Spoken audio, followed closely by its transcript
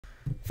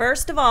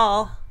First of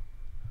all,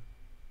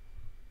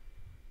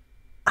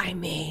 I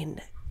mean,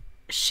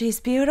 she's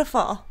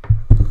beautiful.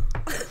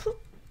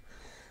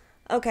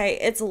 Okay,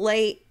 it's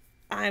late.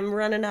 I'm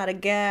running out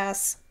of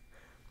gas,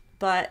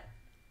 but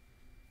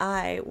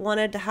I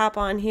wanted to hop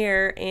on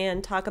here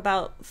and talk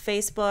about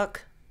Facebook,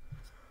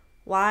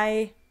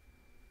 why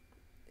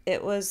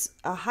it was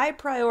a high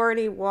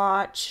priority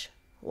watch,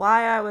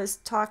 why I was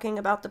talking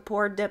about the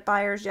poor dip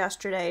buyers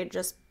yesterday,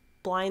 just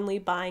blindly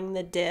buying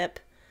the dip,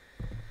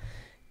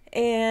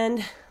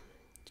 and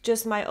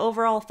just my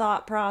overall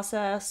thought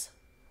process.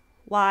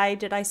 Why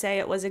did I say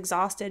it was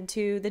exhausted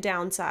to the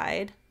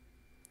downside?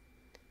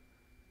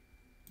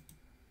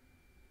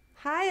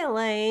 Hi,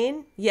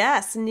 Elaine.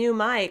 Yes, new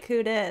mic.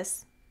 Who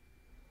dis?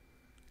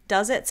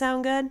 Does it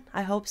sound good?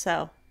 I hope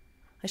so.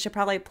 I should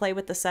probably play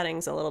with the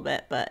settings a little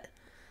bit, but...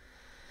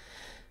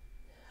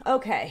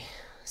 Okay,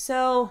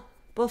 so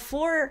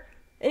before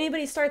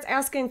anybody starts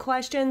asking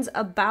questions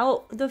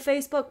about the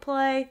Facebook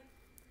play,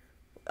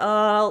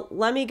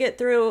 let me get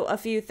through a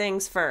few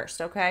things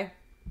first, okay?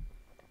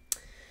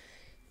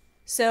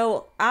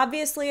 So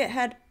obviously it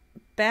had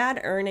bad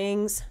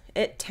earnings,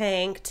 it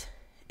tanked,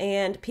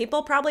 and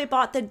people probably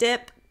bought the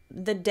dip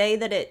the day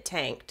that it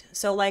tanked.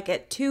 So like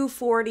at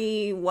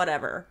 $2.40,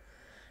 whatever.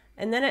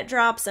 And then it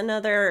drops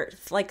another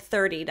like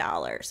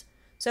 $30.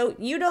 So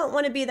you don't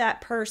want to be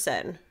that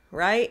person,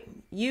 right?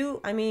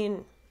 I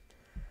mean,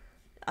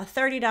 a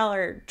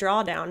 $30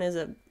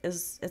 drawdown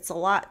it's a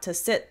lot to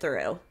sit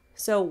through.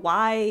 So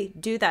why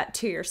do that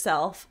to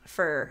yourself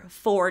for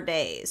 4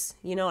 days?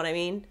 You know what I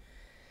mean?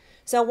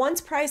 So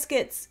once price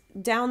gets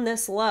down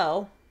this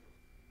low,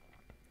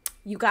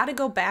 you got to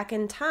go back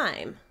in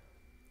time.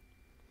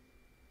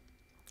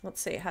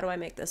 Let's see, how do I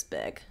make this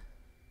big?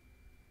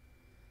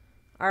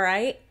 All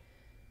right.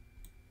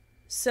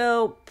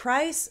 So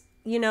price,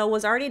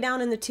 was already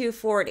down in the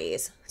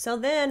 240s. So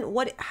then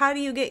how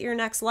do you get your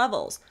next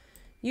levels?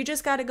 You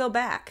just got to go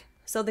back.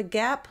 So the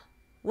gap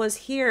was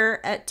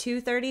here at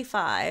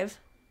 235.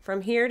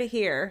 From here to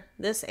here,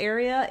 this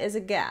area is a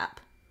gap.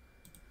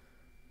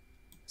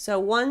 So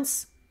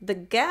once the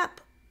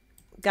gap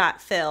got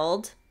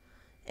filled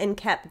and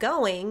kept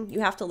going,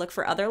 you have to look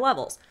for other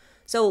levels.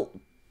 So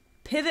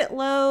pivot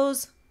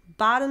lows,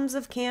 bottoms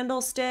of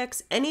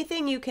candlesticks,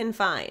 anything you can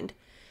find.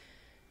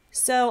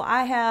 So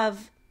I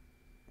have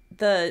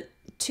the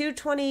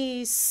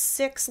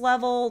 226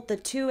 level, the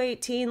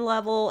 218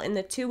 level, and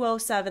the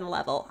 207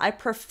 level. I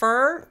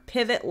prefer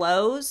pivot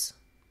lows,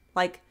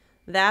 like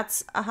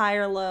that's a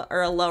higher low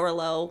or a lower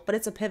low, but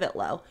it's a pivot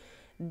low.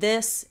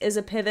 This is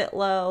a pivot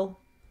low.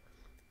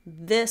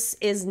 This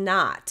is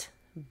not,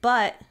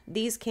 but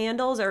these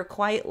candles are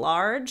quite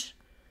large.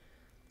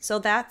 So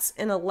that's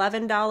an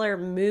 $11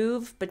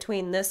 move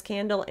between this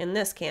candle and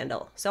this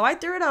candle. So I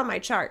threw it on my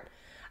chart.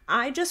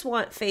 I just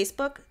want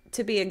Facebook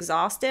to be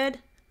exhausted,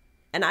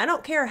 and I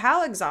don't care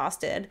how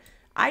exhausted.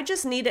 I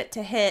just need it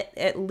to hit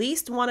at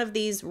least one of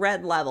these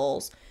red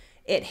levels.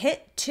 It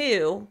hit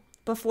 2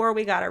 before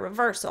we got a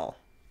reversal.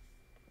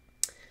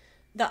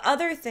 The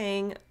other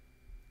thing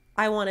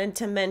I wanted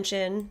to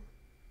mention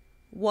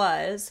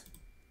was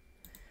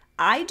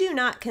I do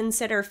not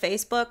consider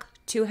Facebook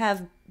to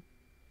have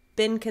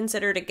been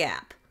considered a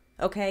gap,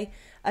 okay?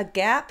 A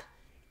gap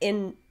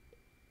in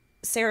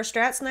Sara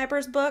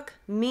Strat book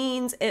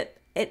means it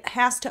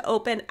has to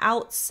open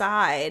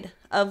outside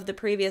of the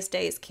previous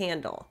day's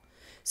candle.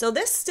 So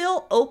this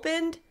still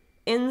opened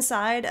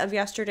inside of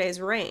yesterday's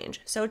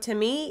range. So to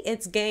me,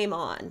 it's game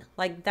on.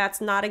 Like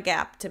that's not a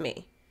gap to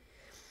me.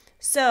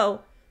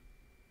 So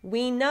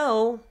we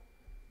know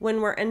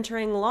when we're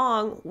entering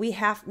long, we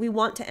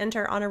want to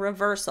enter on a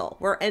reversal.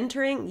 We're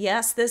entering,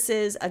 yes, this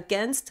is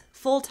against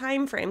full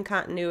time frame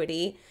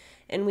continuity,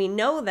 and we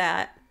know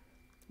that.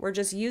 We're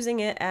just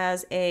using it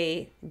as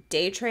a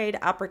day trade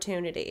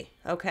opportunity,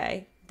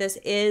 okay? This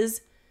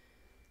is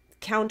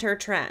counter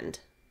trend.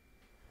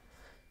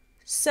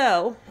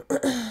 So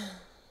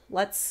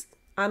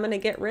I'm going to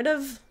get rid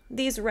of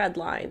these red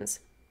lines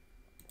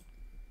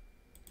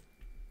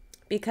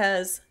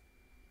because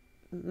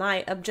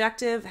my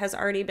objective has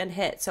already been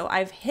hit. So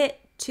I've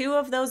hit 2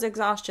 of those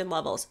exhaustion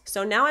levels.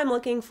 So now I'm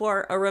looking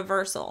for a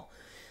reversal.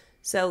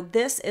 So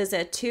this is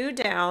a 2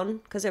 down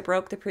because it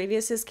broke the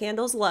previous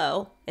candle's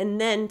low. And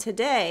then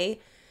today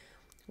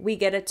we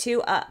get a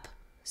 2 up.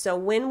 So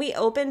when we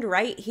opened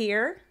right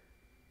here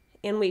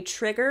and we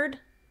triggered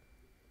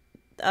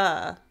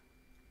the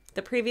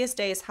previous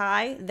day's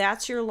high,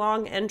 that's your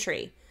long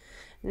entry.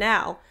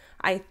 Now,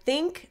 I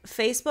think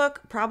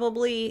Facebook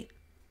probably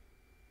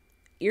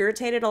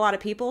irritated a lot of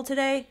people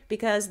today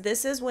because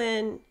this is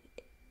when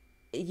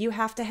you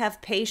have to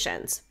have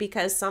patience,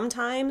 because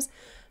sometimes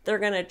they're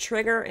going to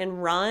trigger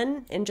and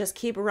run and just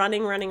keep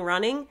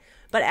running.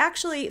 But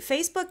actually,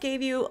 Facebook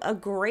gave you a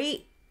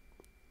great,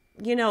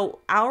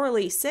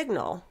 hourly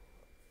signal.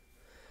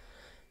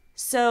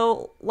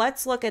 So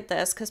let's look at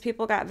this because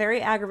people got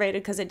very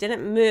aggravated because it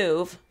didn't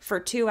move for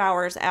 2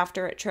 hours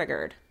after it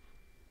triggered.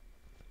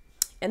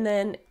 And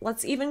then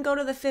let's even go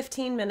to the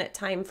 15-minute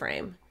time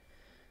frame.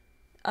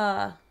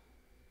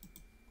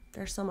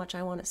 There's so much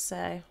I want to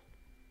say.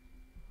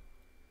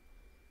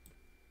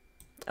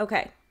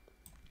 Okay.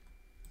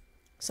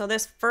 So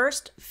this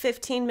first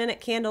 15-minute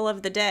candle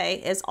of the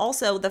day is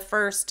also the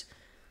first,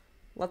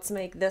 let's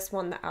make this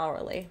one the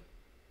hourly.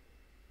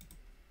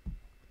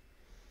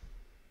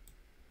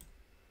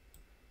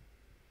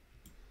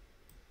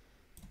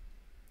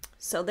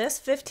 So this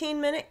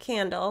 15-minute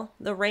candle,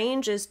 the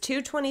range is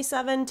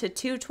 227 to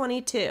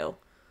 222.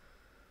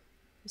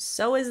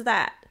 So is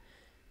that.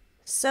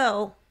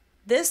 So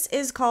this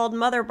is called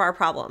mother bar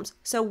problems.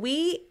 So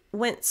we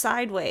went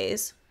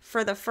sideways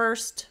for the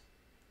first,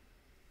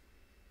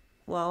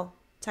 well,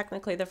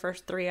 technically the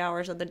first 3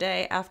 hours of the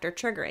day after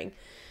triggering.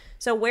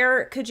 So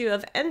where could you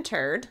have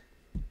entered?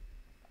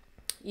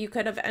 You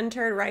could have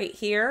entered right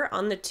here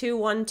on the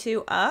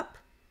 212 up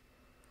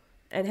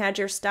and had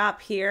your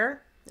stop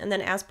here. And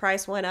then as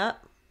price went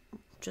up,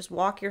 just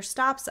walk your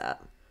stops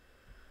up.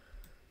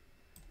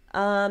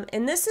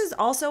 And this is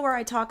also where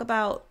I talk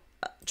about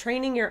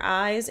training your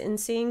eyes and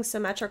seeing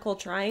symmetrical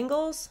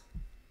triangles,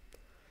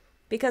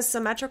 because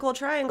symmetrical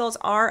triangles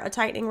are a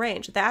tightening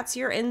range. That's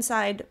your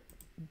inside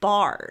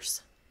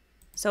bars.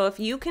 So if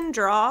you can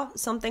draw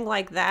something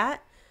like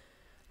that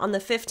on the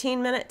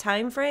 15-minute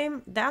time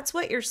frame, that's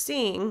what you're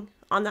seeing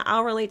on the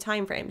hourly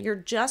time frame. You're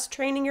just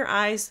training your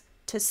eyes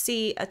to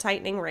see a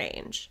tightening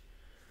range.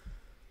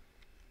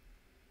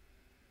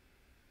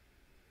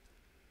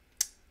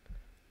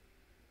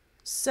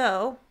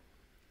 So,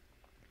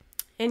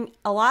 and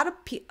a lot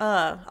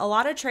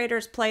of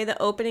traders play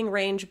the opening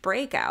range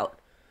breakout,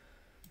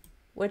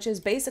 which is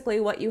basically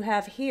what you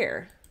have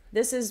here.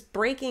 This is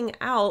breaking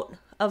out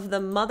of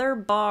the mother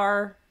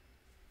bar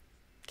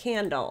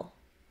candle.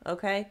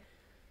 Okay,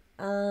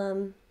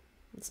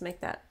 let's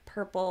make that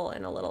purple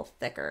and a little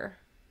thicker,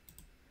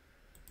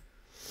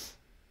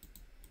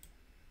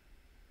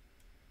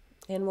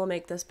 and we'll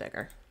make this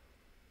bigger.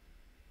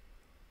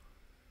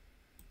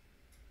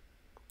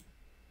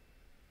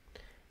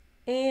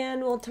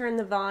 And we'll turn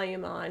the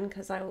volume on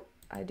because I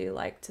do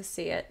like to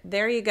see it.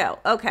 There you go.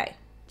 Okay.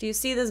 Do you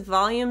see this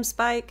volume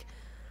spike?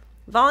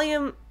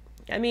 Volume,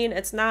 I mean,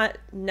 it's not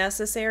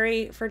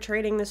necessary for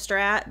trading the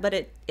strat, but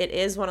it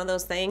is one of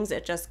those things.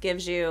 It just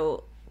gives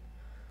you,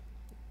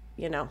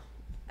 you know,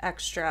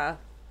 extra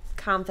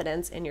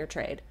confidence in your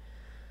trade.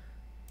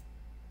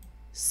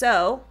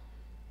 So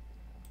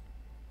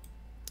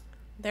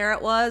there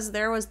it was.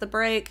 There was the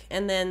break.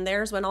 And then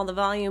there's when all the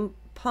volume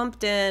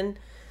pumped in.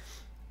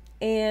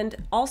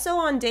 And also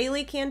on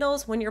daily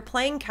candles, when you're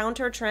playing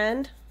counter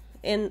trend,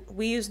 and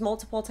we use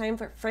multiple time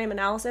frame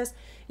analysis,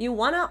 you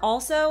want to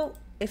also,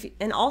 if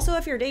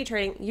you're day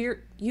trading,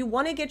 you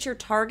want to get your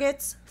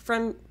targets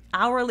from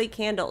hourly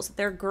candles.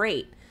 They're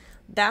great.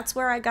 That's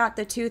where I got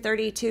the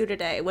 232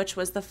 today, which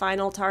was the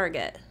final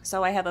target.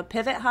 So I have a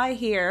pivot high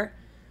here.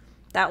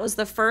 That was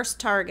the first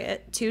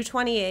target,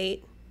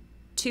 228,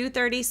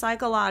 230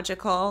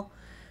 psychological,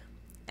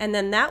 and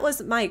then that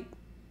was my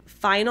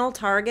final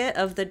target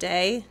of the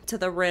day to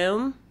the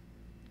room.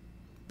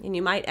 And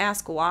you might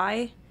ask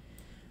why?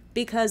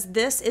 Because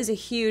this is a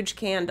huge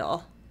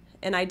candle,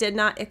 and I did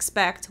not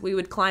expect we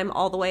would climb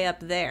all the way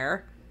up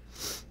there,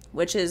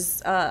 which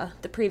is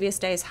the previous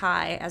day's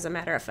high, as a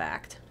matter of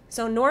fact.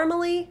 So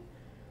normally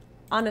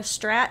on a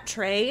strat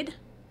trade,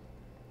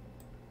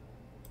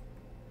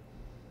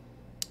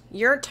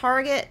 your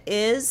target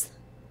is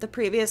the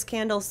previous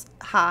candle's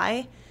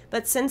high,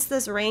 but since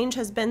this range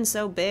has been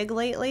so big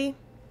lately,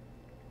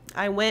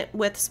 I went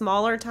with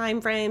smaller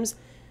time frames,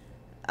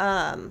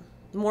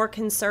 more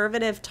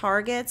conservative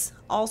targets,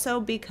 also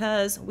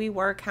because we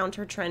were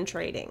counter trend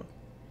trading.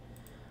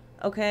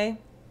 Okay.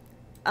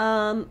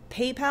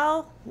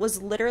 PayPal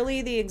was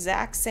literally the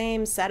exact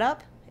same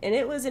setup, and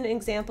it was an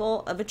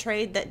example of a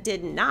trade that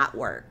did not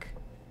work.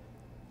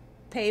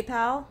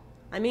 PayPal,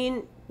 I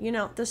mean, you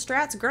know, the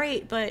strat's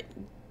great, but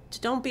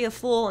don't be a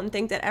fool and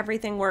think that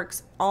everything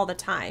works all the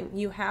time.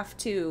 You have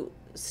to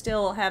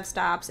still have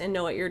stops and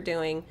know what you're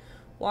doing.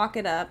 Walk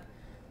it up.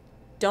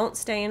 Don't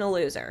stay in a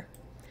loser.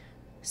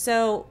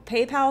 So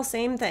PayPal,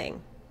 same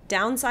thing.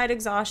 Downside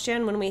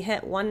exhaustion when we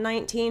hit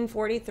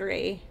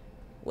 119.43,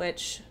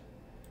 which,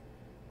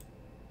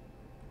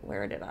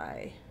 where did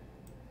I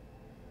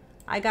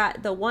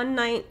got the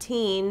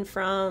 119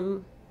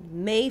 from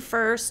May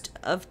 1st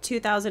of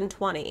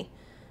 2020.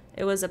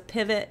 It was a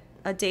pivot,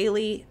 a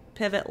daily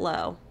pivot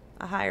low,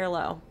 a higher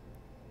low.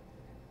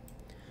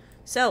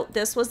 So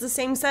this was the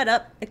same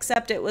setup,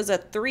 except it was a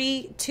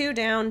 3, 2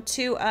 down,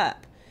 2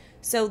 up.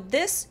 So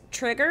this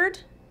triggered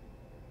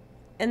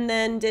and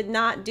then did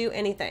not do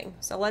anything.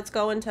 So let's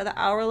go into the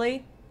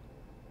hourly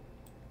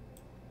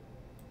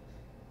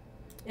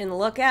and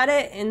look at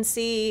it and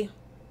see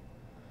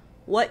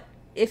what,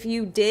 if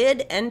you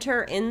did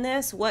enter in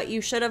this, what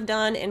you should have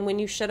done and when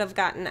you should have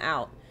gotten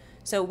out.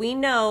 So we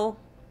know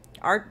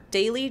our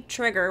daily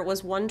trigger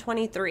was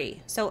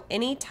 123. So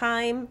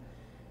anytime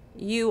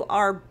you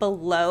are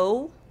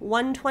below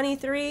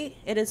 123,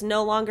 it is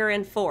no longer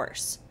in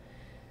force.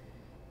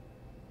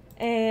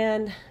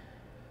 And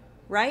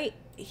right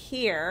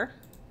here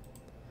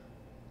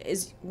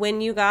is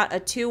when you got a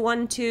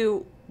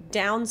 212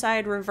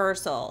 downside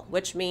reversal,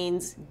 which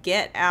means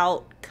get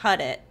out, cut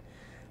it.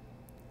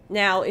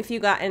 Now, if you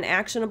got an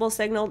actionable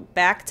signal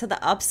back to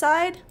the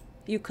upside,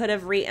 you could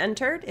have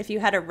re-entered. If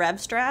you had a rev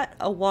strat,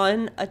 a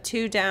 1, a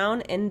 2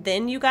 down, and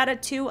then you got a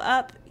 2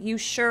 up, you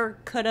sure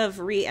could have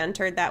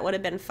re-entered. That would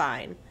have been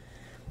fine.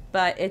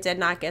 But it did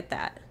not get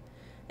that.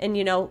 And,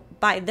 you know,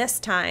 by this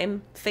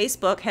time,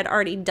 Facebook had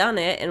already done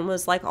it and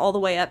was like all the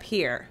way up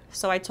here.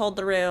 So I told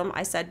the room,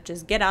 I said,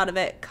 just get out of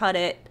it, cut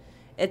it.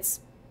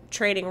 It's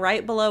trading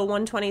right below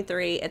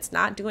 123. It's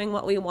not doing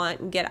what we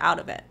want, and get out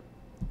of it.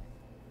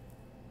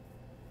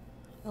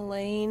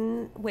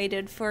 Elaine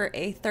waited for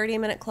a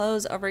 30-minute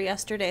close over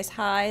yesterday's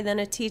high, then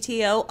a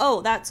TTO.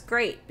 Oh, that's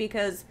great,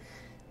 because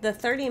the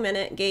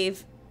 30-minute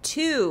gave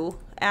 2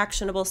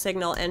 actionable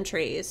signal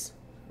entries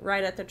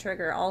right at the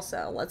trigger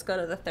also. Let's go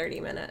to the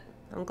 30-minute.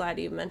 I'm glad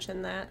you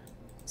mentioned that.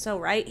 So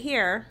right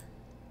here,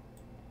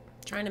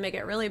 trying to make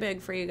it really big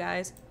for you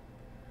guys,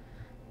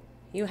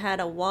 you had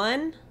a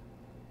 1,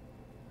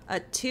 a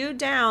 2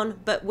 down,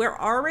 but we're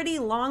already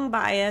long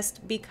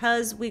biased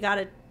because we got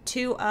a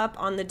 2 up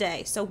on the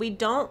day. So we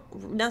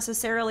don't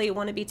necessarily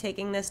want to be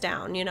taking this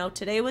down. You know,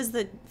 today was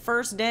the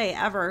first day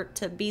ever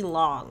to be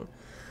long.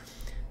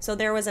 So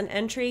there was an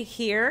entry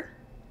here,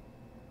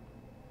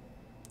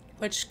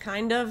 which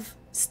kind of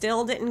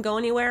still didn't go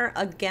anywhere,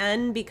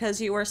 again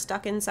because you were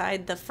stuck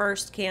inside the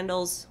first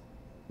candle's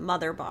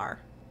mother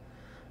bar.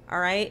 All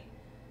right,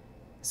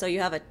 so you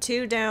have a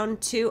 2 down,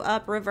 2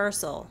 up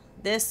reversal.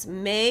 This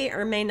may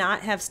or may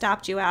not have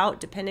stopped you out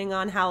depending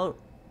on how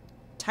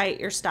tight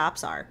your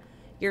stops are.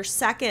 Your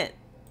second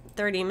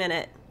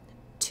 30-minute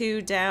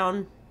 2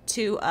 down,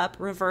 2 up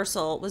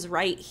reversal was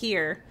right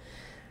here,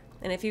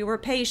 and if you were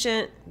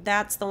patient,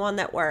 that's the one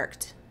that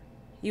worked.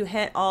 You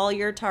hit all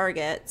your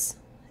targets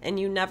and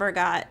you never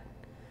got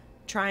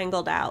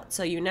triangled out,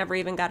 so you never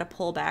even got a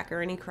pullback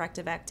or any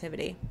corrective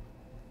activity.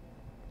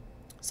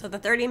 So the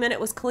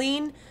 30-minute was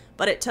clean,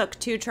 but it took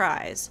 2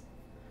 tries.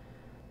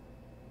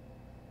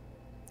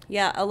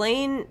 Yeah,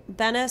 Elaine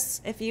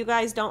Bennis, if you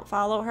guys don't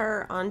follow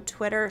her on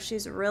Twitter,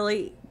 she's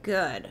really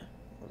good.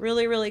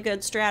 Really, really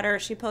good stratter.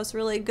 She posts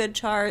really good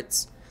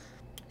charts.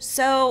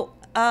 So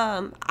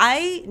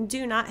I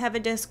do not have a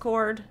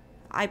Discord.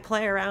 I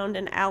play around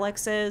in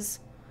Alex's.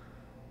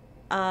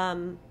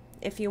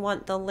 If you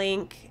want the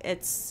link,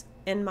 it's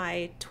in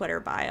my Twitter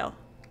bio.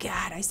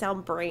 God, I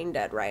sound brain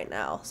dead right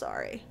now.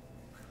 Sorry.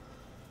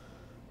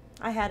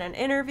 I had an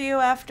interview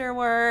after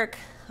work.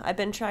 I've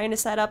been trying to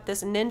set up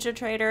this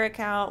NinjaTrader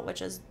account, which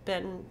has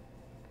been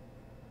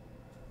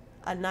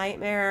a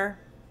nightmare.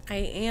 I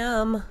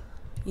am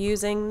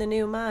using the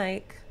new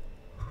mic.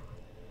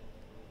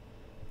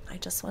 I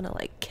just want to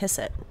like kiss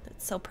it.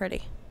 It's so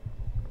pretty.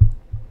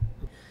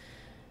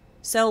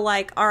 So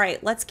like, all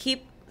right, let's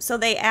keep, so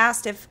they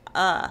asked if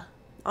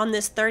on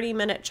this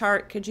 30-minute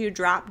chart, could you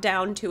drop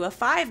down to a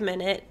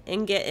 5-minute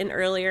and get an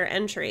earlier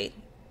entry?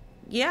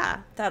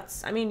 Yeah,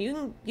 that's, I mean,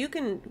 you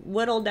can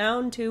whittle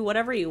down to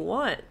whatever you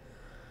want.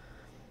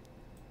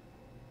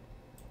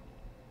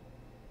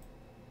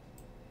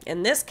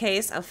 In this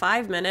case, a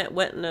 5-minute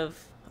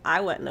I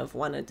wouldn't have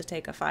wanted to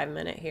take a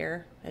 5-minute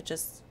here. It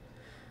just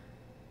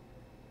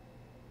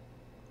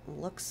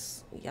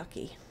looks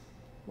yucky.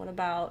 What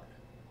about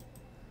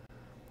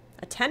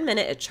a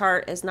 10-minute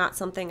chart is not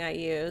something I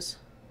use.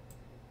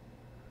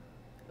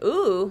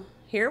 Ooh,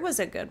 here was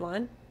a good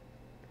one.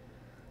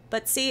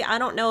 But see, I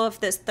don't know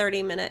if this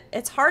 30-minute,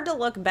 it's hard to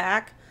look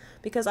back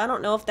because I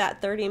don't know if that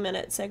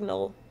 30-minute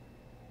signal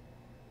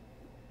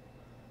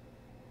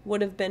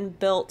would have been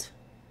built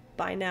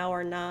by now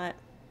or not.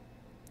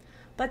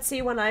 But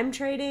see, when I'm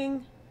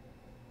trading,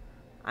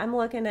 I'm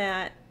looking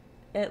at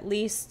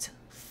least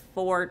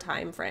 4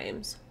 time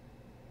frames.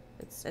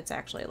 It's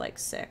actually like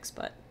 6,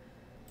 but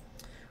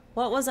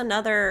what was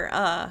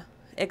another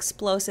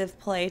explosive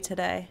play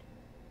today?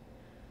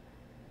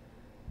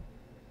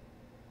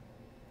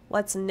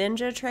 What's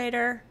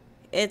NinjaTrader?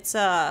 It's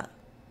a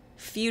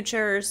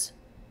futures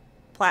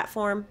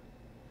platform.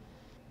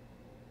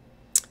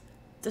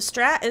 The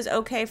Strat is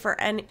okay for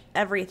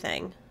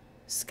everything.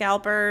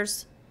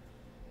 Scalpers,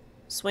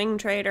 swing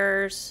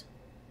traders.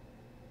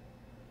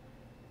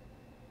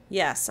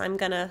 Yes, I'm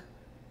gonna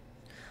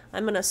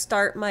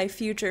start my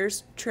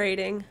futures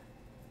trading.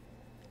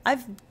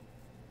 I've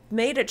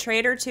made a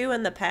trade or 2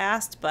 in the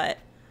past, but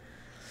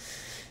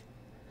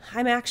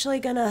I'm actually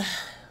gonna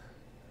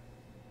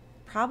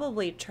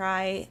probably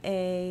try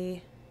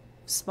a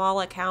small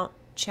account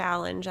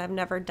challenge. I've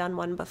never done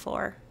one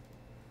before.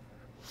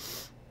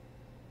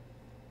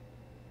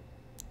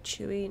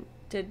 Chewy,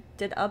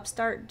 did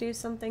Upstart do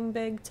something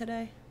big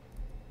today?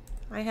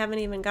 I haven't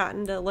even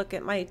gotten to look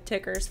at my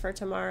tickers for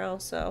tomorrow,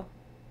 so.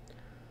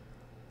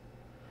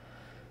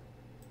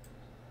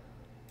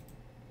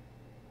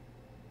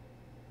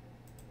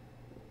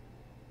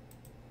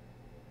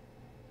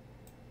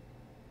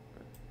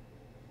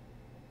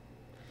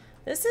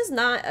 This is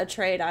not a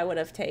trade I would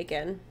have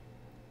taken.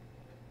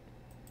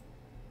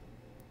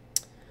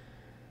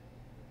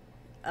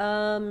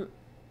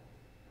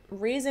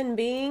 Reason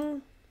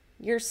being,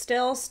 You're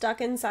still stuck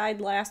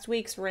inside last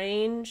week's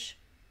range.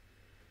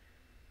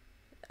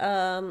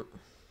 I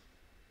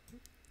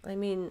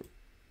mean,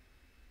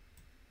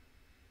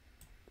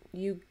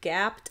 you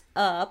gapped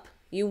up.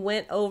 You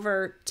went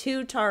over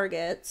 2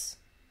 targets.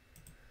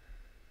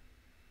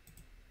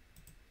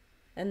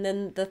 And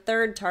then the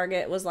third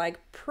target was like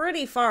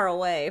pretty far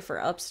away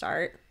for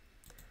Upstart.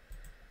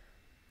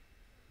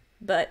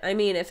 But I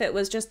mean, if it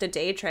was just a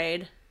day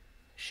trade,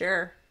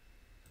 sure.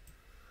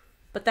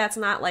 But that's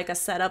not like a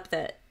setup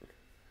that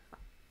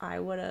I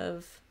would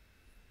have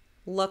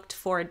looked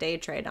for a day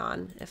trade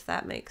on, if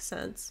that makes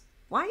sense.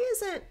 Why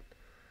isn't...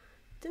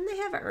 Didn't they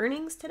have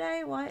earnings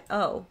today? Why?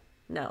 Oh,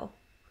 no.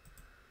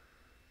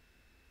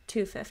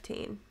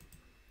 2:15.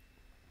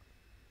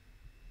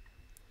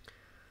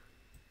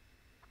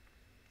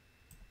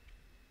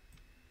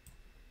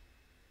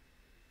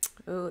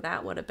 Ooh,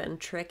 that would have been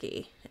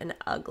tricky and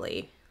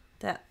ugly.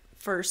 That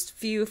first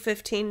few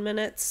 15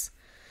 minutes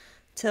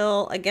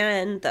till,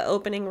 again, the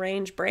opening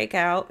range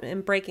breakout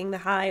and breaking the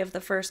high of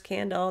the first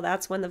candle.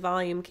 That's when the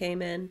volume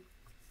came in.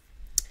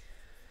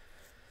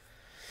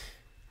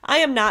 I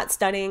am not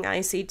studying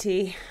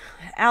ICT.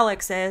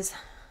 Alex is.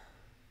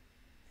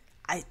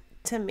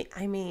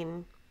 I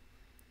mean,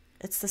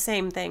 it's the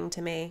same thing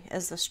to me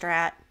as the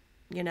strat,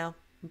 you know,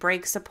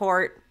 break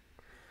support.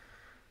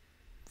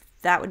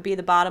 That would be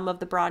the bottom of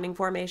the broadening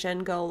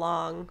formation, go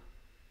long.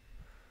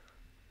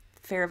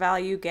 Fair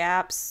value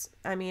gaps.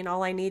 I mean,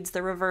 all I need is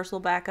the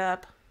reversal back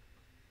up.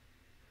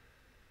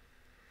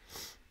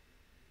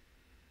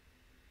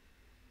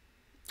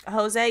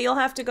 Jose, you'll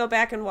have to go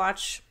back and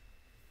watch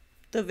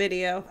the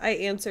video. I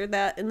answered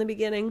that in the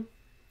beginning.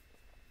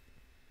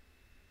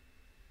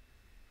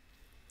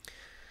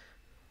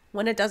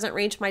 When it doesn't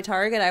reach my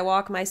target, I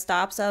walk my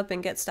stops up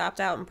and get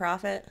stopped out and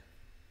profit.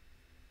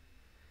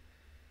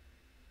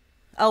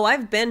 Oh,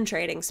 I've been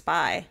trading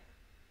SPY.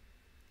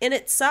 And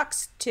it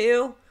sucks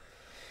too,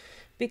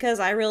 because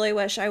I really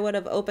wish I would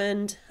have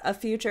opened a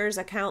futures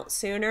account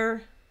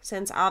sooner,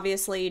 since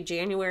obviously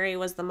January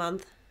was the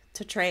month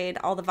to trade.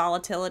 All the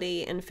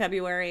volatility in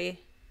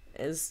February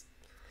is...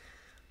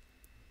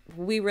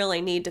 We really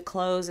need to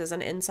close as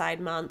an inside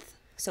month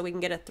so we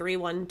can get a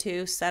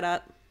 3-1-2 set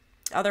up.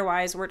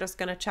 Otherwise, we're just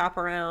going to chop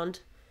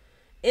around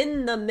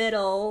in the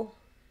middle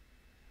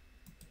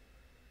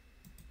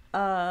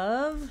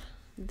of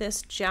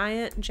this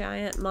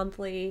giant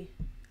monthly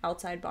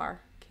outside bar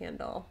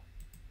candle.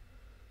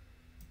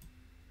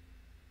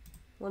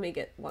 Let me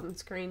get one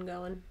screen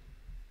going.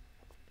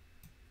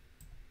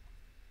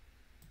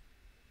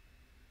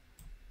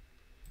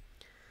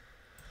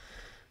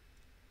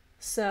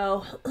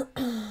 So,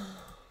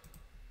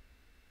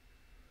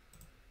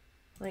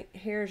 like,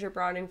 here's your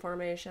broadening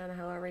formation,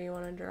 however you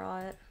want to draw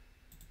it.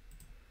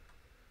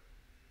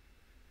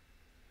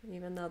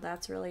 Even though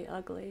that's really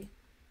ugly.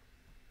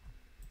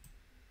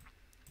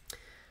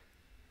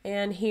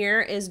 And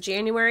here is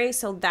January,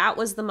 so that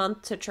was the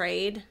month to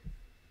trade.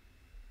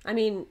 I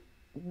mean,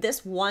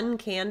 this one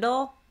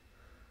candle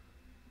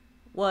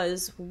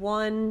was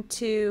 1,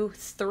 2,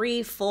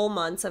 3 full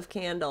months of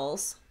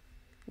candles.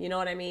 You know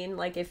what I mean?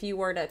 Like if you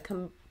were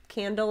to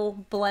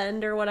candle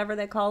blend or whatever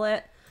they call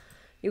it,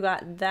 you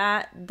got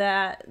that.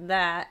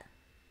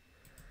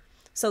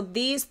 So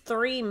these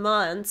 3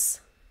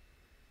 months,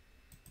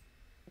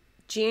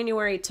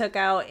 January took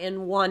out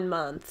in 1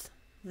 month.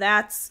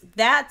 That's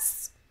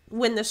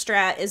when the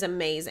strat is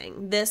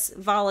amazing. This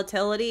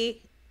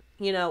volatility,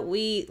 you know,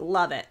 we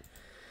love it.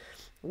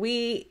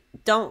 We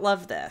don't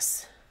love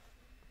this.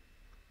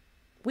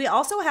 We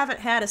also haven't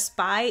had a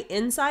SPY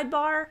inside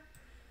bar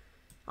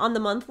on the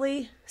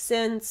monthly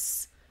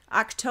since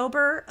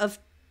October of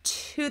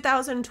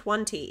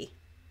 2020.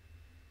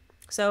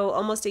 So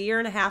almost 1.5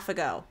 years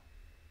ago.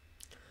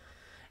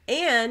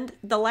 And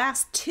the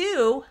last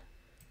 2,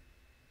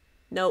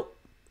 nope.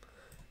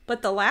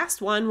 But the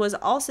last one was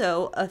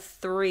also a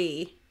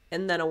 3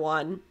 and then a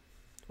 1,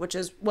 which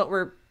is what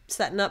we're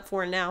setting up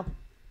for now.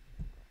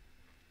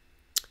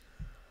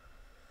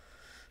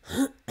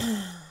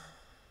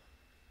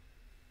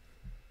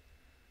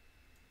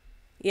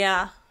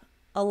 Yeah,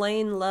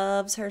 Elaine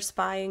loves her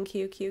SPY and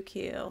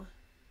QQQ.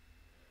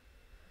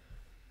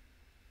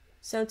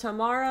 So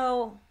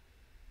tomorrow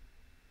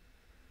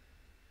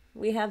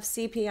we have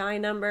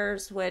CPI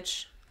numbers,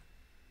 which,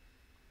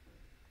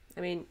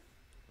 I mean,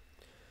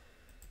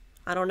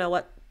 I don't know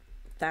what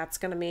that's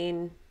going to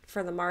mean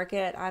for the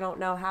market. I don't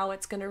know how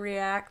it's going to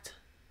react.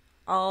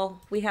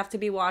 All we have to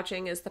be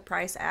watching is the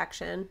price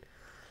action.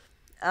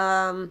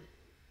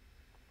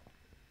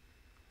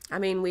 I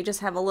mean, we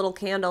just have a little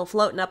candle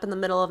floating up in the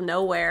middle of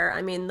nowhere.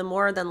 I mean, the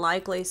more than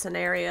likely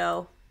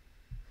scenario,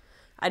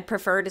 I'd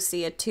prefer to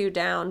see a 2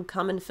 down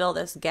come and fill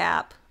this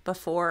gap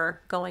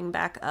before going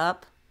back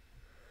up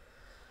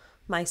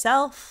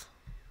myself.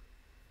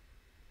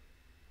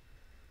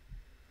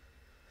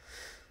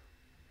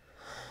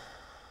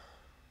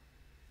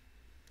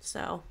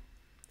 So,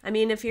 I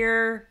mean, if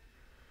you're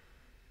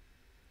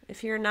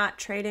not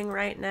trading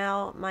right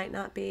now, it might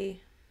not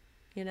be,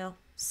 you know,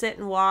 sit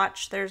and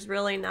watch. There's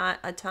really not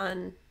a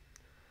ton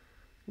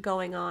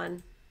going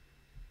on.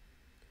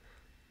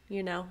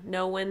 You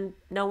know when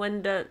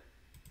to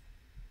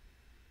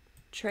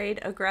trade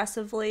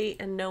aggressively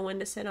and know when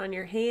to sit on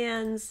your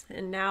hands,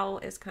 and now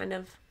is kind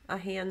of a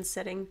hand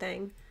sitting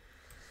thing.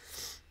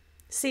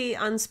 See,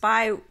 on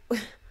SPY,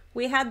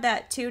 we had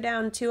that 2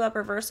 down, 2 up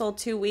reversal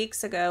 2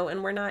 weeks ago,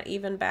 and we're not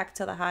even back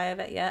to the high of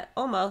it yet.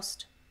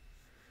 Almost.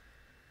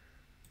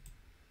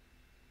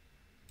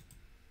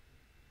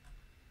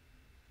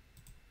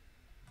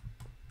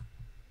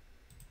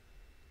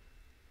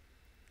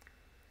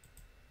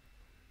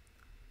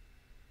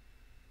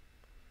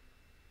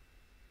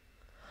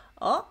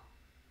 Oh,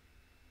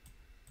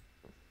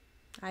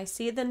 I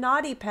see the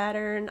naughty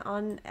pattern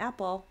on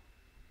Apple.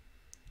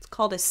 It's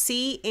called a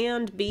C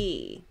and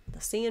B. The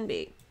C and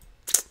B.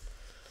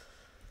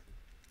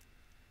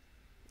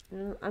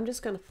 I'm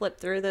just going to flip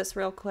through this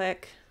real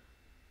quick.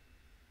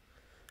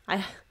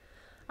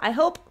 I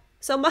hope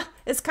so.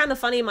 It's kind of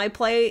funny. My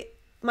play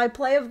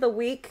of the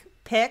week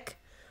pick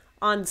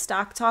on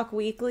Stock Talk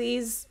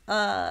Weekly's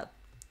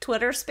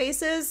Twitter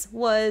Spaces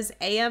was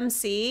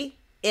AMC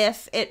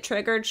if it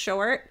triggered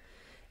short,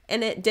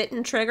 and it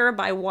didn't trigger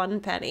by 1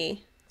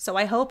 penny. So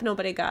I hope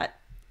nobody got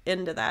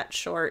into that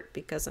short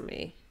because of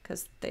me,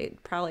 because they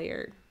probably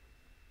are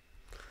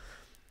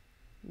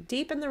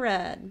deep in the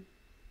red.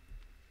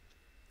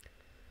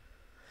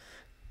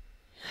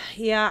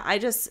 Yeah, I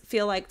just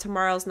feel like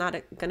tomorrow's not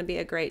going to be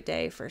a great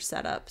day for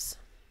setups.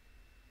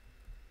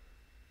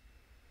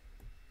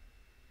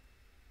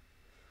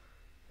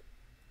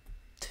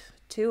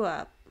 Two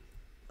up.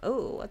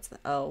 Oh, what's the...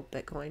 Oh,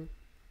 Bitcoin.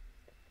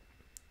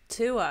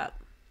 2 up.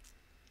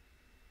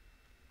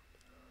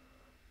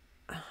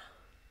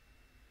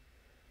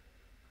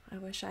 I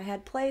wish I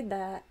had played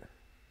that.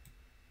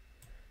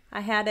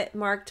 I had it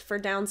marked for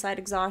downside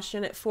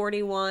exhaustion at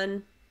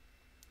 41.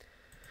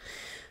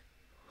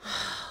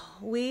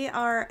 We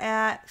are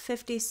at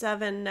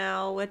 57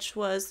 now, which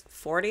was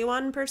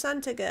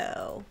 41%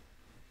 ago.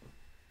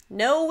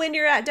 Know when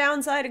you're at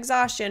downside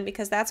exhaustion,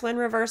 because that's when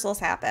reversals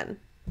happen.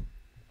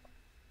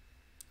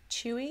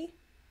 Chewy?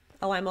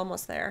 Oh, I'm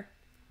almost there.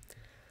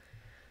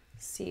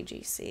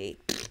 CGC.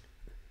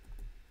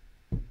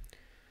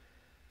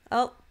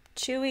 Oh,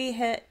 Chewy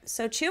hit.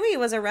 So Chewy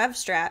was a rev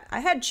strat. I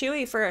had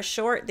Chewy for a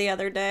short the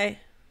other day.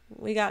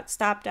 We got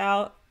stopped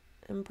out.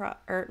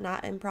 Or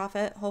not in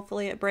profit,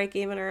 hopefully at break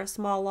even or a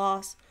small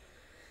loss.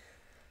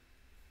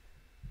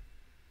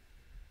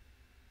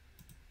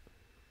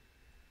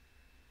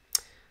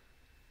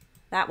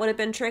 That would have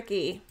been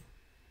tricky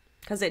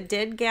because it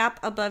did gap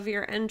above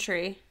your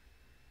entry.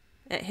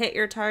 It hit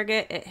your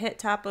target, it hit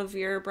top of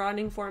your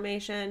broadening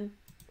formation.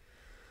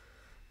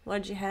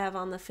 What'd you have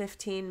on the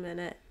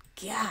 15-minute?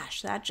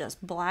 Gosh, that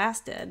just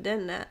blasted,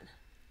 didn't it?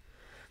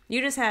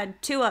 You just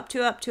had 2 up,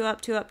 2 up, 2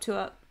 up, 2 up, 2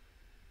 up.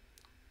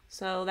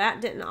 So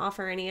that didn't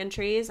offer any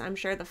entries. I'm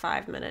sure the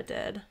 5-minute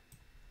did.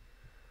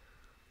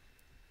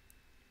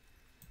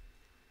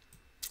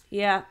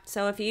 Yeah,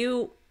 so if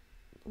you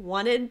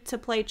wanted to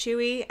play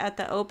Chewy at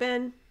the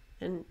open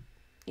and,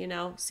 you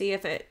know, see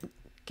if it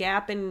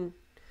gap and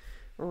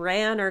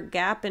ran or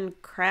gap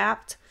and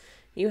crapped,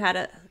 you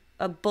had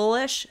a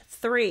bullish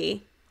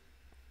 3,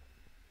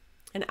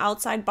 an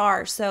outside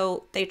bar.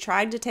 So they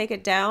tried to take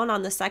it down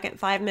on the second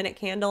 5-minute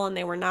candle and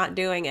they were not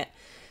doing it.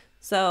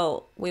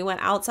 So we went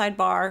outside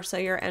bar, so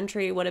your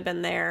entry would have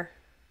been there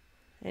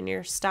and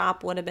your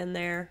stop would have been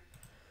there.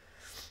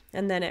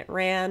 And then it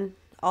ran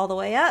all the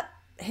way up,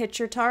 hit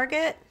your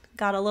target,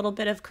 got a little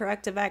bit of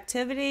corrective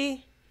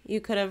activity. You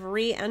could have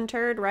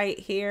re-entered right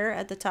here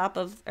at the top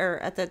of, or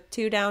at the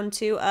 2 down,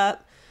 2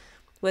 up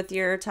with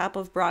your top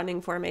of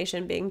broadening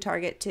formation being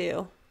target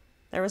 2.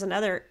 There was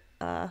another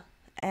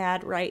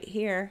add right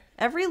here.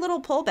 Every little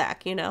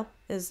pullback, you know,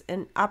 is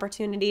an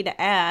opportunity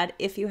to add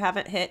if you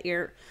haven't hit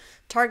your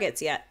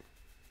targets yet.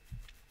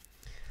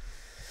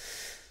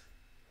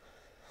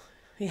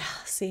 Yeah,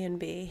 C and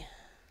B.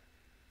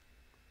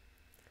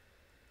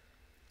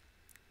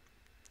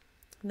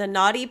 The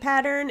naughty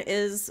pattern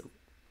is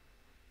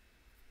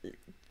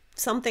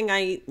something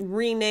I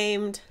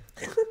renamed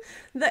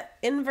the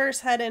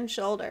inverse head and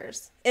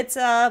shoulders. It's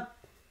a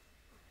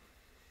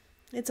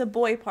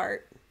boy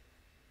part.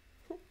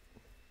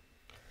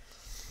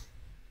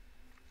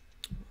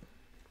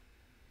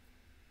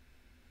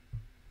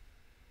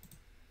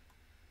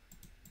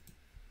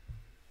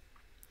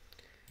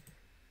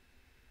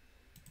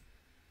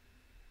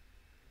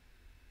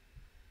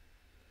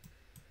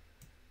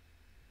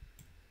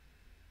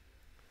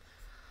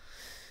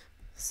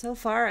 So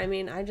far, I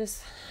mean, I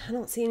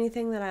don't see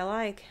anything that I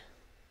like.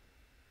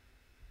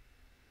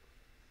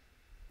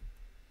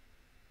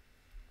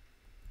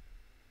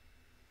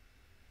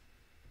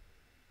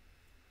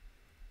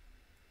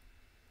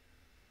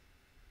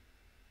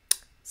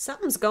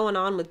 Something's going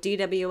on with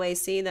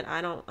DWAC that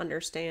I don't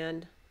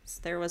understand.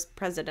 There was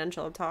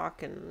presidential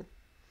talk and...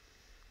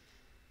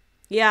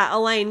 Yeah,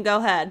 Elaine, go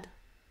ahead.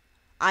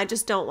 I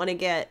just don't want to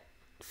get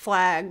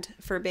flagged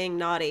for being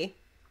naughty.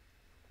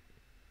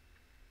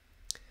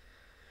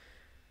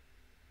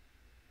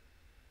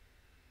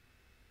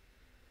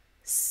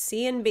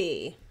 C and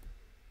B.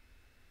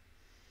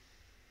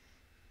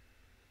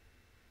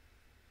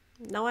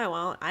 No, I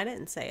won't. I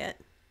didn't say it.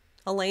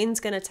 Elaine's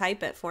going to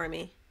type it for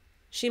me.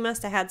 She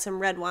must have had some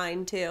red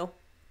wine too.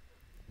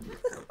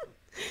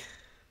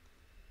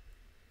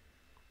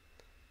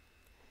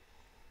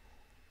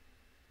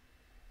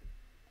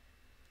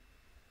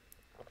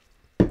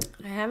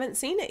 I haven't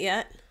seen it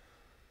yet.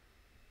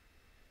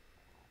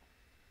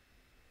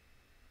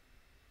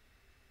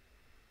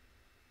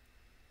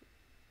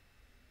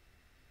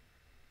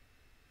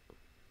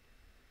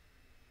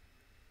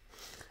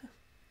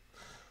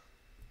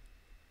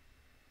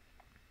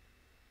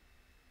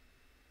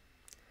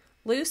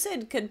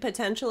 Lucid could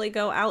potentially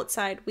go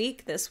outside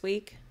week this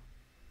week.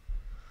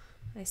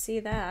 I see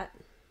that.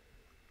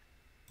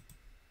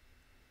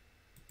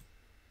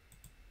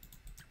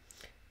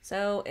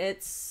 So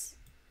it's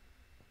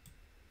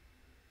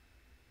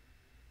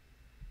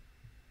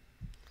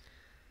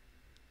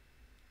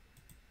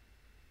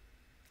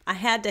I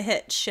had to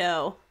hit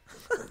show.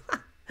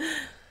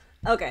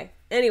 Okay.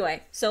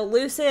 Anyway, so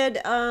Lucid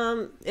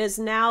is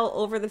now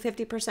over the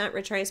 50%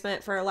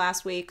 retracement for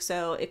last week,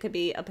 so it could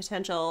be a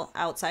potential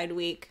outside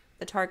week.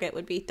 The target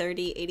would be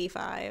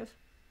 30.85.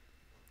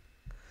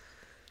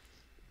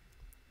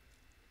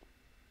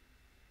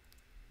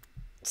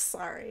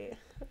 Sorry,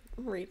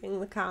 I'm reading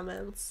the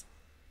comments.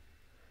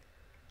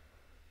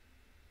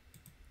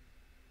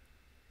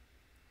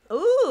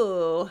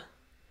 Ooh,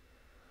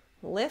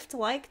 Lyft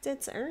liked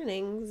its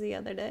earnings the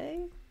other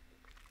day.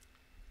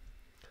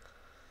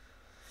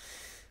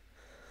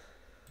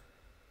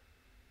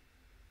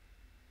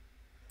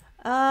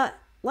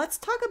 Let's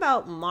talk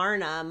about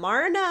Marna.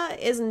 Marna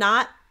is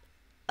not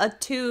a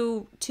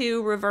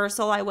 2-2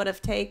 reversal I would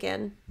have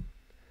taken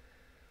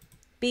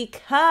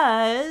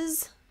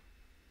because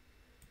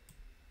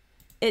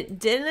it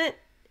didn't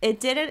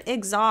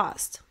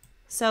exhaust.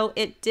 So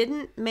it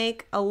didn't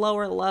make a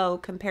lower low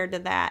compared to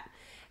that.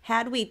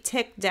 Had we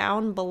ticked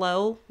down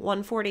below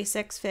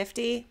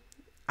 146.50,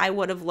 I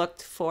would have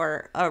looked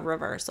for a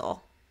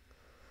reversal.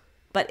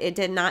 But it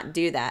did not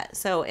do that.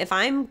 So if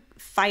I'm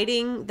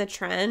fighting the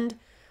trend,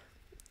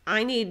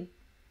 I need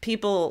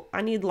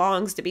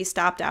longs to be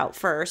stopped out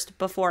first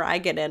before I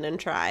get in and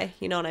try.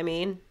 You know what I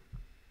mean?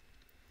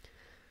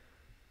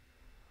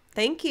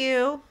 Thank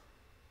you.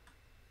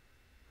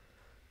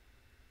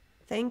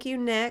 Thank you,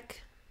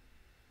 Nick.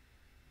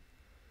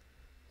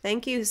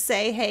 Thank you,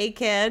 Say Hey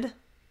Kid.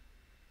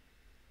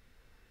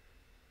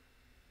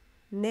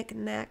 Knick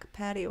Knack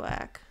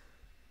Paddywhack.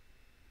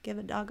 Give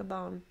a dog a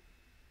bone.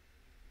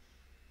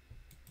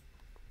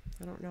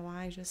 I don't know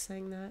why I just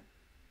sang that.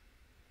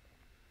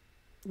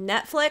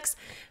 Netflix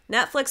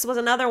was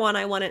another one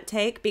I wouldn't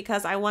take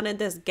because I wanted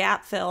this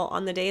gap fill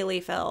on the daily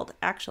filled.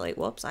 Actually,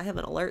 whoops, I have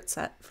an alert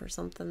set for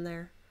something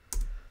there.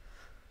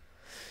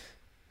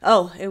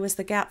 Oh, it was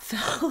the gap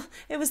fill.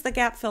 It was the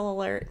gap fill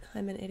alert.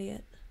 I'm an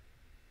idiot.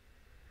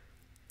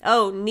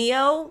 Oh,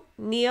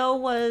 Neo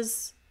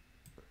was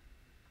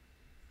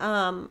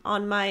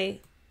on my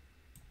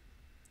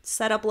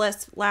setup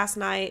list last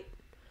night.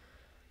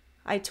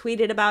 I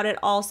tweeted about it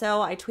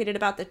also. I tweeted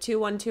about the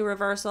 212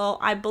 reversal.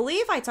 I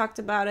believe I talked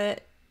about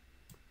it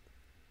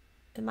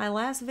in my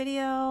last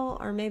video,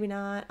 or maybe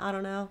not. I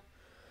don't know.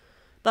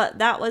 But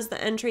that was the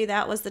entry.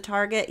 That was the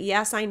target.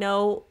 Yes, I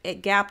know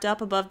it gapped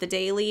up above the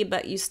daily,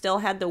 but you still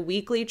had the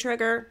weekly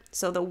trigger.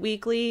 So the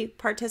weekly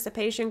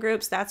participation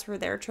groups, that's where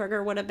their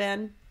trigger would have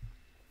been.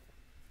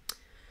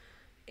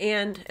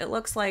 And it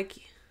looks like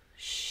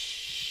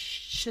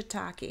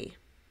shiitake.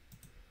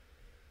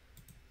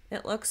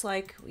 It looks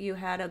like you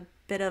had a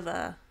bit of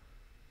a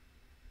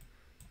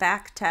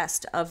back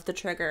test of the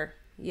trigger.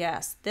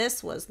 Yes,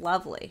 this was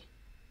lovely.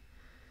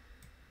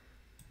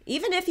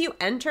 Even if you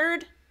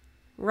entered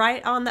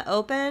right on the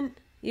open,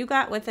 you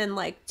got within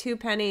like 2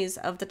 pennies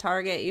of the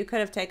target. You could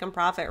have taken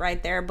profit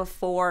right there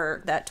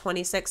before that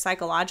 26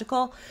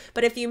 psychological.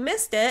 But if you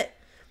missed it,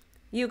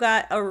 you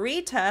got a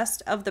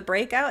retest of the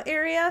breakout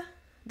area.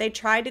 They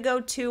tried to go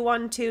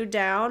 212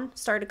 down,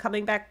 started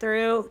coming back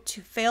through,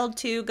 failed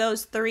 2,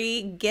 goes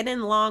 3, get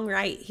in long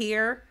right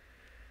here.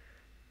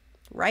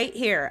 Right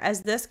here,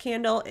 as this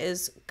candle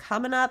is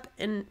coming up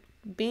and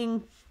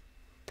being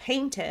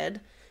painted,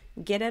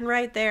 get in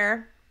right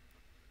there,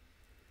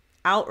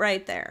 out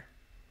right there.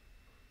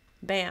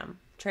 Bam,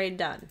 trade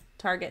done,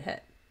 target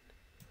hit.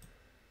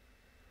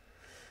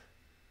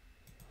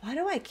 Why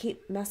do I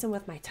keep messing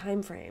with my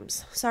time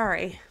frames?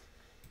 Sorry.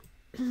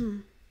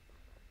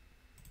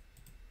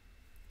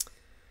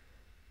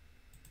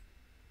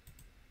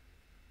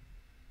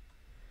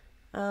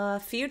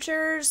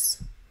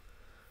 Futures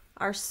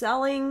are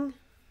selling,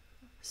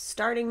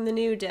 starting the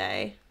new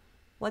day.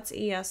 What's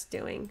ES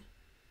doing?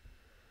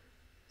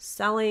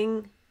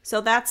 Selling.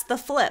 So that's the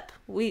flip.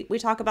 We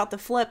talk about the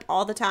flip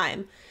all the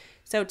time.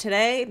 So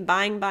today,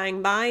 buying,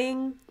 buying,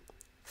 buying,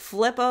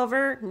 flip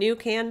over, new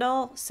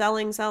candle,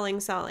 selling, selling,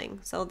 selling.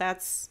 So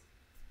that's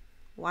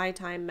why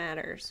time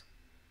matters.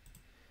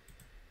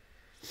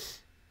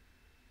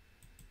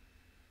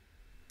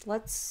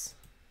 Let's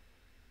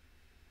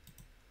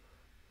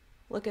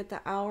look at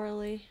the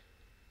hourly.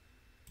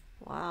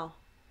 Wow,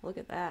 look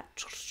at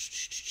that.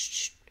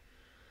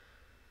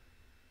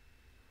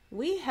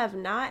 We have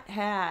not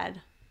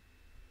had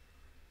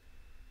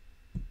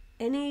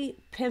any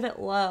pivot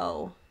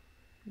low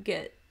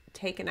get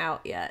taken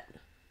out yet.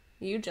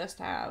 You just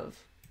have.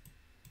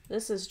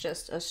 This is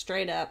just a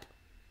straight up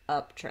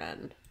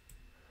uptrend.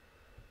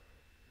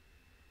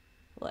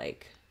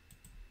 Like,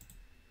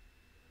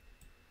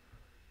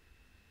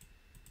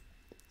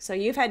 so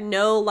you've had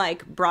no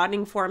like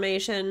broadening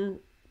formation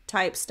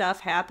type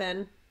stuff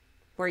happen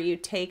where you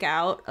take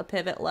out a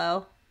pivot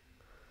low?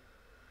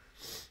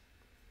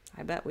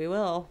 I bet we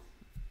will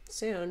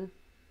soon.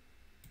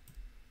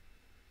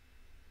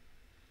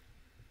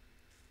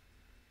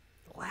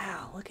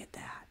 Wow, look at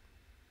that.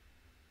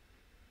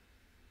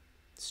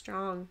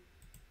 Strong.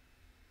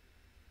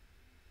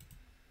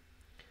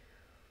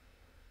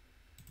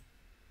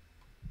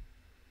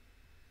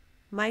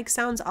 Mike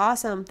sounds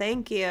awesome.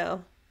 Thank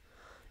you.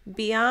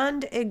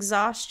 Beyond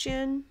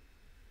exhaustion?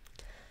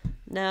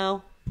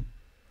 No.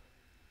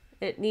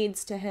 It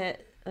needs to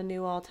hit a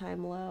new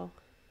all-time low.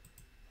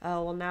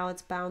 Oh, well, now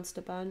it's bounced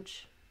a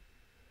bunch.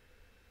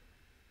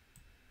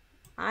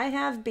 I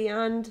have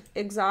beyond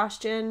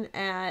exhaustion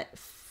at,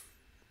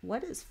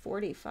 what is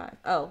 45?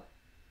 Oh,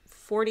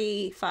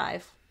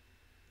 45.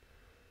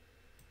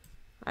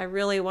 I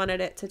really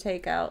wanted it to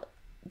take out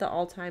the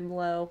all-time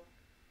low.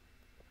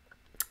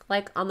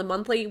 Like on the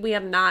monthly, we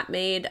have not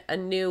made a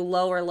new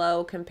lower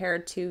low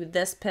compared to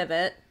this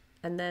pivot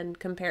and then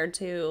compared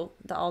to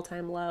the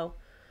all-time low,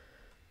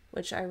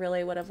 which I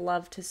really would have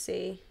loved to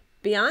see.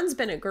 Beyond's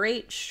been a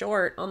great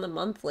short on the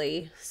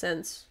monthly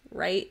since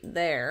right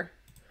there.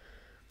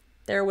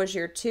 There was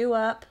your 2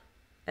 up,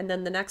 and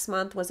then the next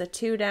month was a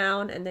 2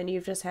 down, and then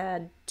you've just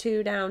had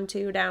 2 down,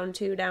 2 down,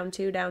 2 down,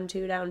 2 down,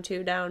 2 down,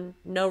 2 down,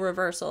 no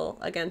reversal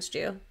against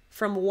you.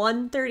 From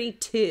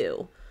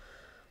 132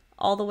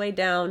 all the way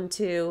down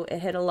to it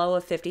hit a low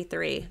of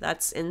 53.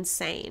 That's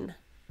insane.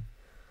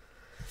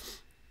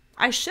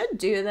 I should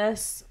do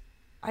this.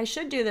 I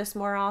should do this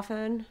more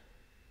often,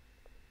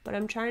 but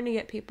I'm trying to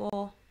get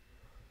people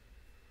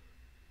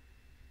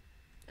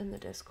in the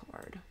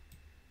Discord.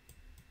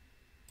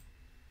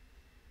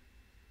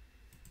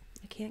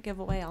 I can't give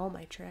away all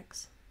my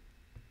tricks.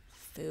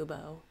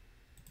 Fubo.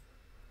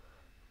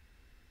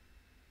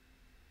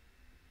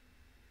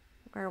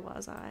 Where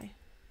was I?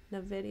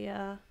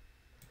 NVIDIA.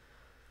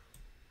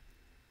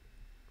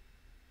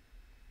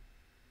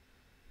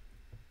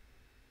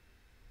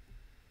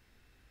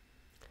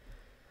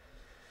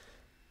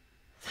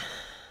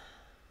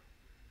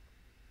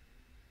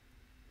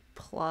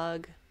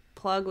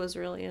 Plug was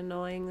really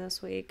annoying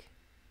this week.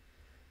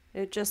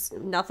 It just,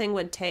 nothing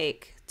would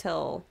take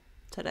till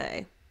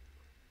today.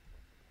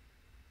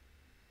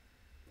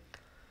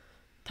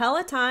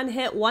 Peloton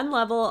hit one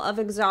level of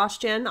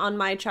exhaustion on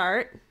my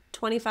chart,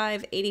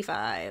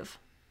 25.85.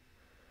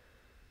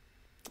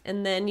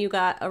 And then you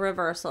got a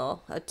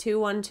reversal, a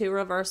 212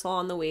 reversal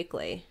on the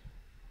weekly.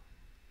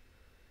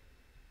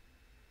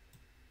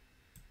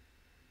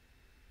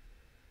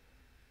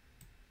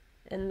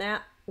 And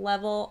that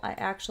level I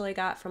actually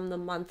got from the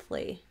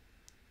monthly.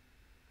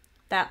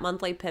 That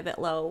monthly pivot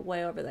low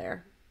way over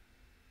there.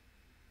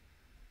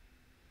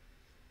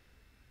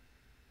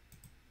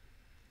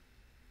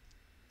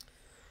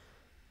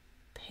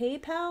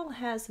 PayPal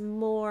has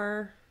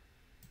more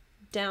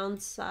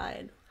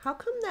downside. How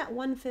come that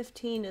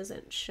 115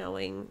 isn't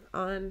showing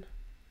on?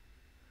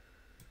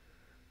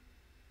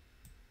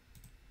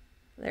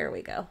 There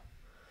we go.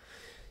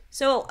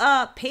 So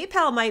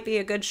PayPal might be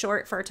a good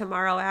short for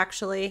tomorrow,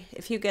 actually.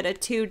 If you get a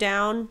 2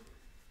 down,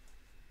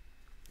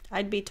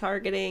 I'd be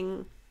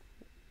targeting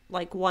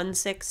like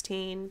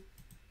 116.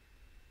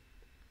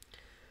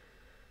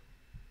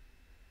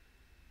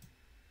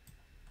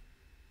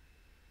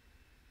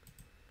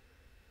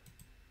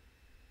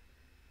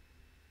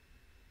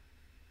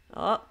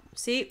 Oh,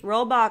 see,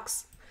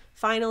 Roblox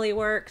finally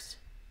worked.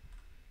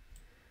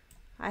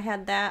 I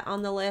had that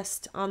on the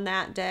list on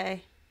that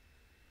day.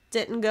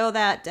 Didn't go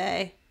that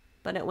day,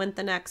 but it went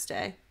the next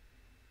day.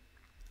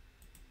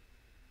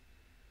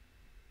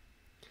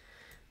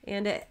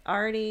 And it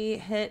already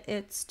hit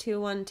its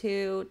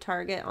 212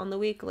 target on the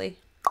weekly.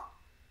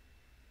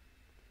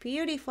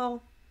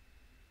 Beautiful.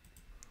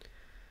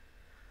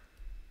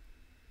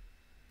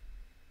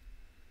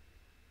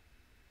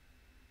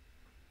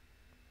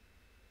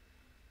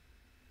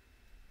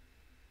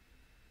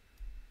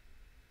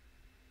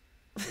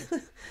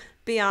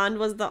 Beyond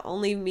was the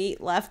only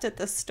meat left at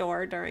the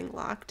store during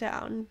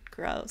lockdown.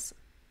 Gross.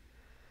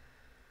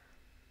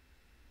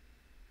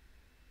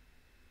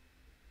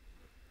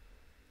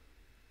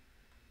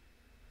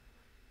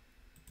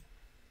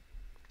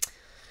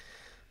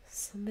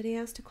 Somebody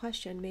asked a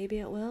question. Maybe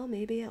it will,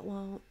 maybe it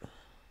won't. I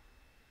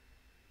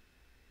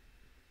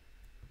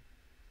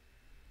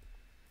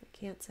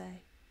can't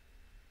say.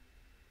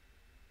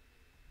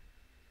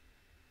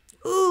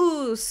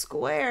 Ooh,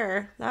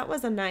 square. That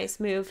was a nice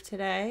move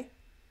today.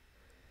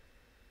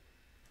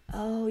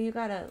 Oh, you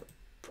got a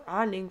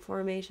broadening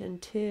formation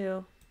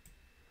too.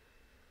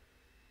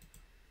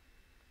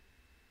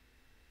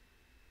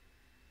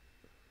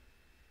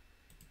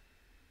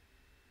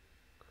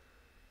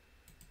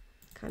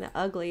 kind of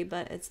ugly,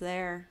 but it's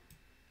there.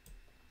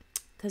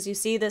 Because you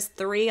see this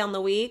 3 on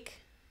the week?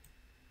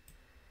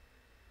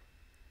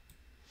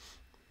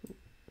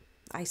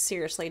 I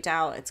seriously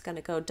doubt it's going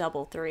to go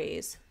double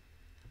 3s.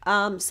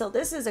 So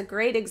this is a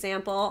great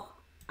example.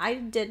 I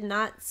did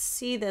not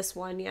see this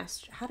one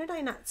yesterday. How did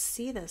I not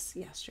see this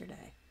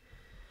yesterday?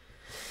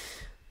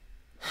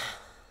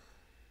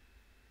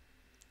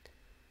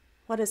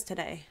 What is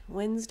today?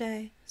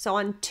 Wednesday? So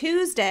on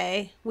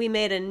Tuesday, we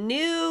made a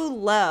new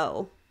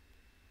low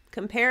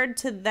compared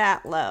to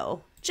that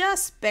low.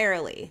 Just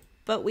barely,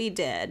 but we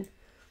did.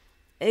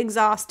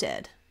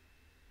 Exhausted.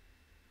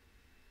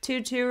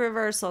 2-2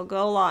 reversal,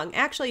 go long.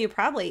 Actually, you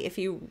probably, if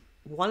you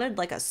wanted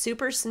like a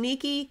super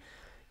sneaky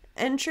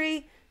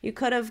entry, you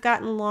could have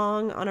gotten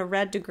long on a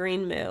red to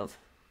green move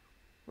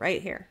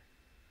right here,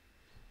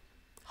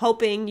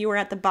 hoping you were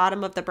at the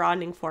bottom of the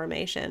broadening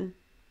formation.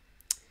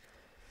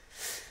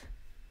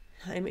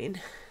 I mean,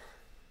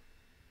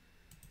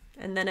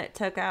 and then it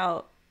took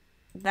out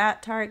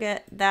that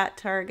target,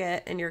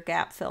 and your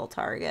gap fill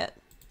target.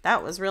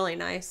 That was really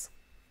nice.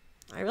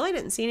 I really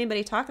didn't see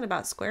anybody talking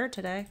about square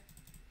today.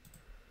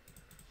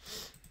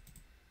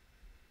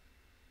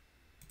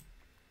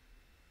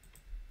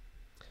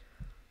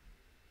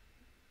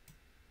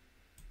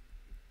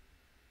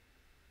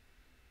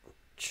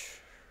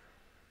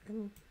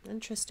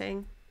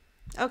 Interesting.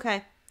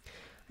 Okay.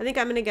 I think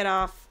I'm going to get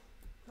off.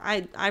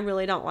 I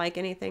really don't like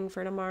anything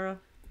for tomorrow.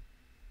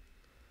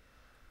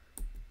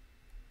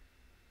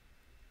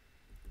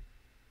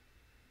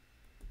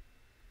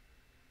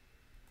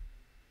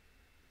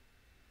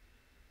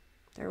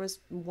 There was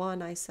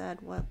one I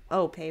said, what?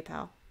 Oh,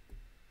 PayPal.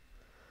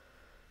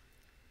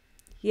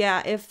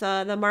 Yeah, if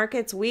the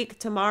market's weak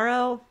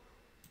tomorrow,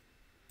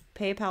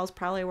 PayPal's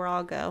probably where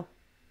I'll go.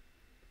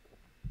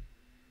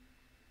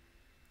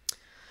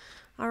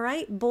 All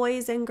right,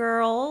 boys and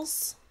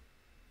girls.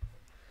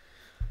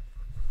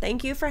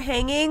 Thank you for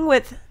hanging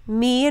with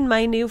me and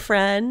my new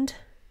friend.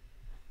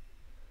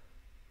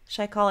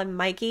 Should I call him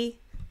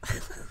Mikey?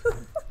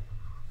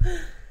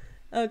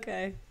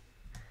 Okay.